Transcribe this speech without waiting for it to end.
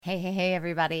Hey,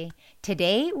 everybody.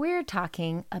 Today we're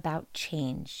talking about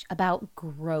change, about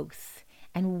growth,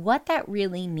 and what that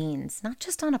really means, not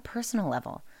just on a personal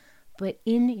level, but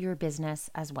in your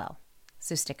business as well.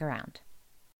 So stick around.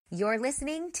 You're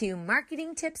listening to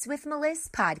Marketing Tips with Melissa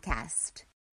podcast.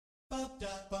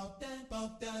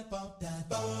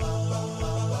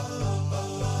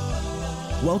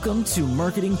 Welcome to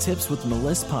Marketing Tips with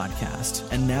Melissa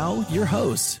podcast. And now your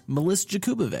host, Melissa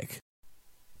Jakubovic.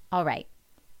 All right.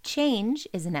 Change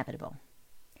is inevitable,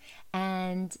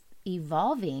 and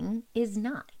evolving is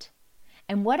not.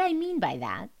 And what I mean by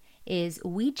that is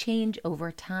we change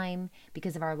over time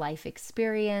because of our life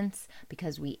experience,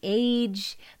 because we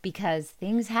age, because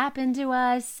things happen to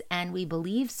us, and we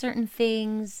believe certain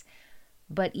things.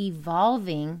 But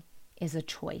evolving is a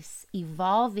choice.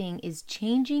 Evolving is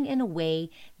changing in a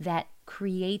way that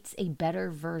creates a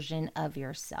better version of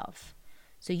yourself.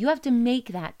 So you have to make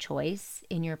that choice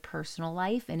in your personal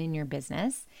life and in your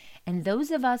business. And those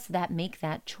of us that make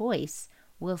that choice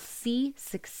will see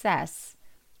success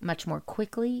much more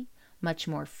quickly, much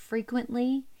more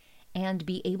frequently, and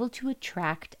be able to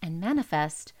attract and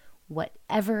manifest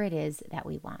whatever it is that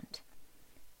we want.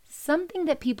 Something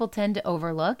that people tend to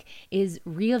overlook is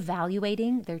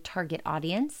reevaluating their target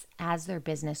audience as their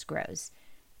business grows.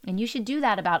 And you should do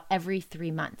that about every 3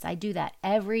 months. I do that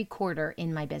every quarter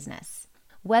in my business.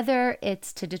 Whether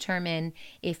it's to determine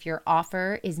if your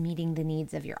offer is meeting the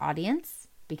needs of your audience,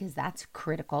 because that's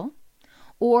critical,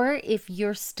 or if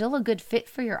you're still a good fit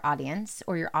for your audience,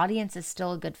 or your audience is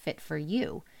still a good fit for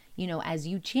you. You know, as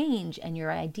you change and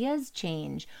your ideas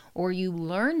change, or you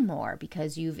learn more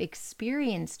because you've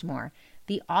experienced more,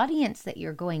 the audience that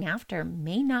you're going after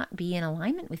may not be in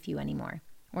alignment with you anymore,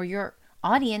 or your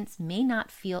audience may not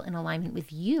feel in alignment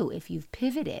with you if you've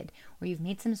pivoted or you've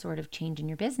made some sort of change in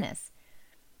your business.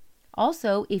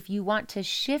 Also, if you want to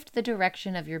shift the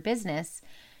direction of your business,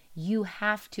 you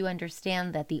have to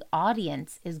understand that the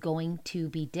audience is going to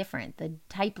be different. The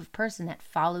type of person that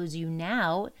follows you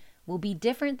now will be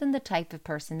different than the type of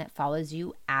person that follows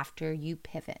you after you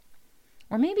pivot.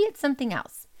 Or maybe it's something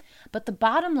else. But the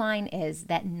bottom line is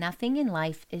that nothing in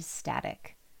life is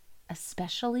static,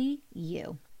 especially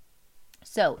you.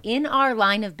 So in our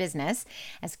line of business,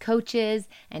 as coaches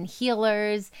and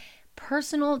healers,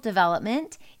 personal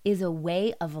development is a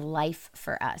way of life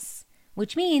for us,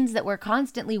 which means that we're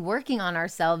constantly working on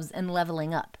ourselves and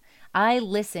leveling up. I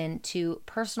listen to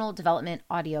personal development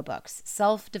audiobooks,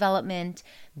 self-development,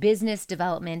 business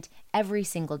development every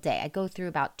single day. I go through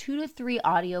about 2 to 3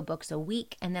 audiobooks a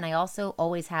week, and then I also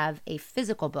always have a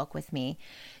physical book with me.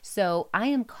 So I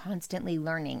am constantly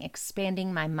learning,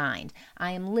 expanding my mind.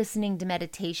 I am listening to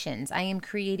meditations. I am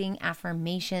creating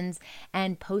affirmations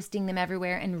and posting them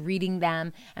everywhere and reading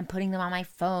them and putting them on my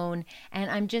phone.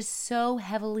 And I'm just so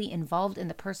heavily involved in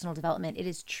the personal development. It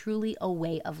is truly a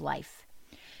way of life.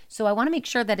 So I want to make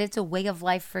sure that it's a way of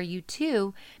life for you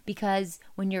too, because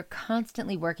when you're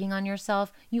constantly working on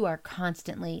yourself, you are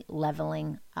constantly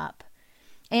leveling up.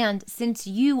 And since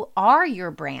you are your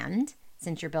brand,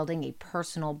 since you're building a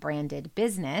personal branded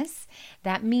business,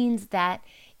 that means that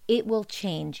it will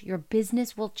change. Your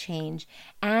business will change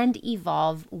and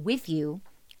evolve with you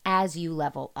as you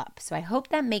level up. So I hope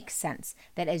that makes sense,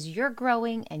 that as you're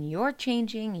growing and you're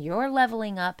changing, you're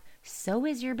leveling up, so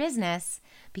is your business,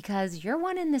 because you're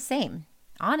one and the same.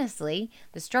 Honestly,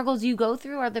 the struggles you go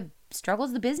through are the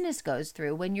struggles the business goes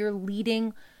through when you're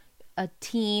leading a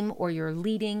team or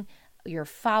you're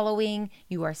following,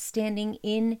 you are standing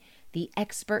in the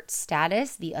expert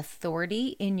status, the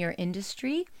authority in your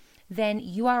industry, then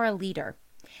you are a leader.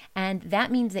 And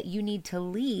that means that you need to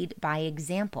lead by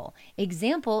example.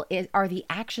 Example are the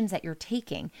actions that you're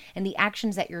taking. And the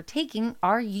actions that you're taking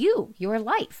are you, your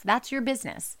life. That's your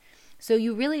business. So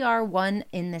you really are one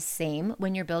in the same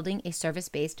when you're building a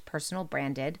service-based, personal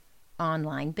branded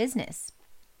online business.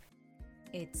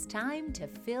 It's time to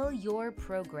fill your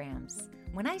programs.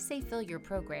 When I say fill your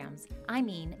programs, I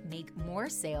mean make more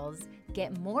sales,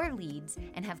 get more leads,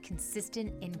 and have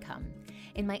consistent income.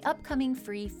 In my upcoming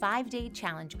free 5-day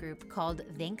challenge group called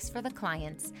Thanks for the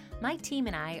Clients, my team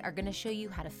and I are going to show you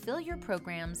how to fill your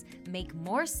programs, make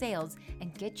more sales,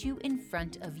 and get you in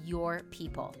front of your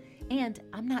people. And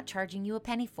I'm not charging you a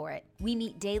penny for it. We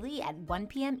meet daily at 1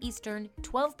 p.m. Eastern,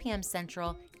 12 p.m.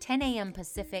 Central, 10 a.m.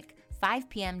 Pacific, 5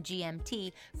 p.m.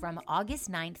 GMT from August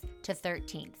 9th to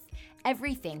 13th.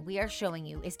 Everything we are showing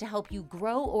you is to help you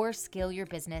grow or scale your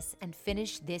business and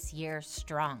finish this year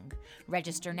strong.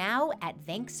 Register now at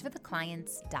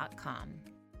thanksfortheclients.com.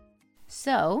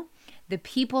 So the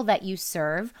people that you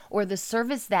serve or the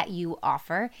service that you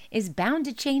offer is bound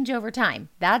to change over time.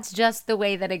 That's just the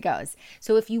way that it goes.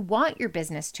 So if you want your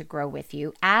business to grow with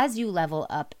you as you level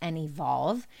up and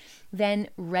evolve, then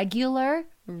regular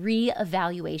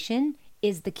reevaluation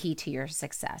is the key to your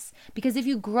success. Because if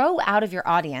you grow out of your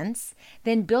audience,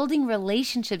 then building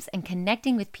relationships and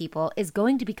connecting with people is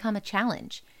going to become a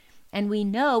challenge. And we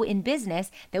know in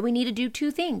business that we need to do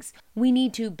two things. We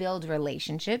need to build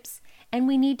relationships and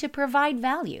we need to provide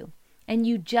value. And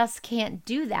you just can't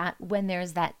do that when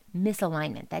there's that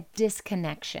misalignment, that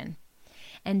disconnection.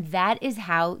 And that is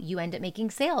how you end up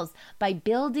making sales, by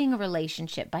building a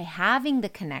relationship, by having the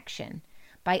connection,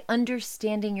 by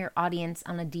understanding your audience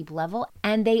on a deep level.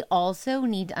 And they also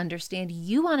need to understand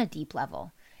you on a deep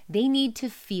level. They need to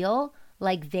feel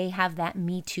like they have that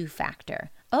me too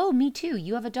factor. Oh, me too.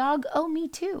 You have a dog? Oh, me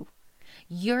too.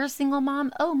 You're a single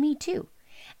mom? Oh, me too.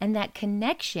 And that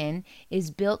connection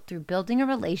is built through building a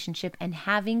relationship and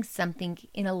having something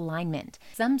in alignment,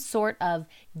 some sort of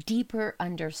deeper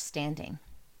understanding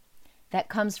that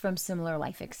comes from similar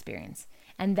life experience.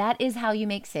 And that is how you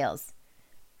make sales.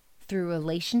 Through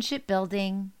relationship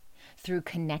building, through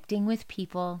connecting with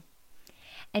people.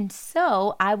 And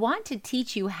so I want to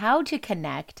teach you how to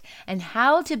connect and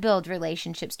how to build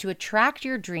relationships to attract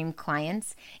your dream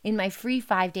clients in my free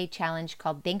 5-day challenge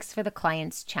called Thanks for the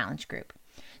Clients Challenge Group.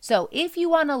 So if you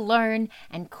want to learn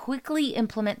and quickly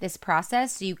implement this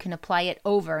process so you can apply it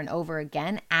over and over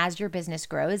again as your business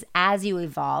grows, as you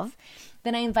evolve,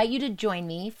 then I invite you to join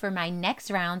me for my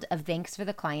next round of Thanks for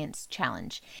the Clients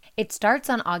Challenge. It starts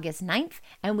on August 9th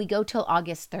and we go till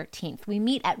August 13th. We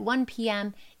meet at 1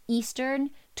 p.m.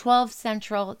 Eastern, 12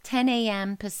 Central, 10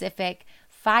 a.m. Pacific,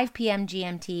 5 p.m.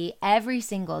 GMT every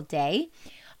single day.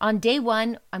 On day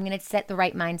one, I'm going to set the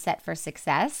right mindset for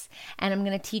success, and I'm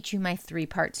going to teach you my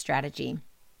 3-part strategy.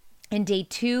 In day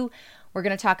 2, we're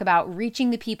going to talk about reaching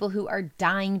the people who are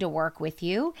dying to work with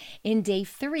you. In day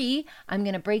 3, I'm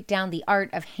going to break down the art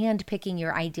of handpicking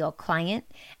your ideal client.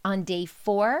 On day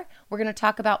 4, we're going to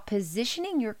talk about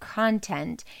positioning your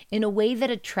content in a way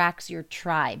that attracts your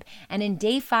tribe. And in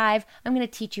day 5, I'm going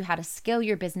to teach you how to scale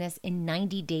your business in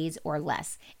 90 days or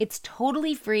less. It's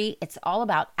totally free. It's all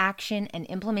about action and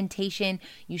implementation.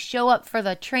 You show up for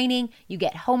the training, you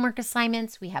get homework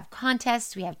assignments, we have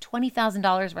contests, we have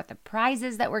 $20,000 worth of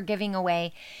prizes that we're giving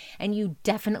away, and you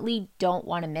definitely don't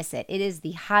want to miss it. It is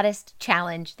the hottest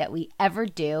challenge that we ever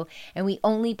do, and we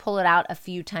only pull it out a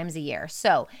few times a year.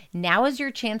 So now is your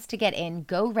chance to get in.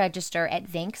 Go register at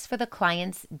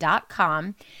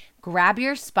thanksfortheclients.com. Grab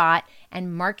your spot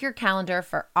and mark your calendar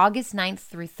for August 9th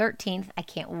through 13th. I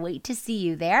can't wait to see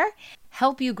you there.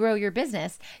 Help you grow your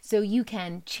business so you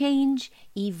can change,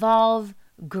 evolve,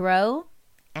 grow,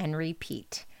 and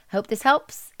repeat. Hope this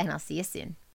helps, and I'll see you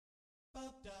soon.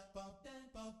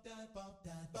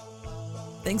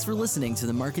 Thanks for listening to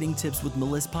the Marketing Tips with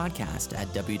Meliss podcast at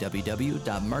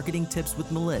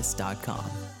www.marketingtipswithmeliss.com.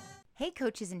 Hey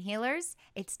coaches and healers,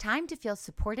 it's time to feel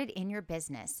supported in your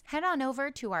business. Head on over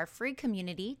to our free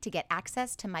community to get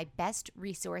access to my best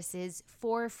resources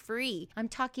for free. I'm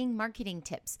talking marketing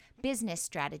tips, business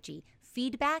strategy,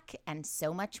 feedback, and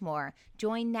so much more.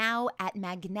 Join now at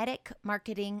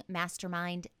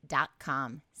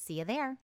magneticmarketingmastermind.com. See you there.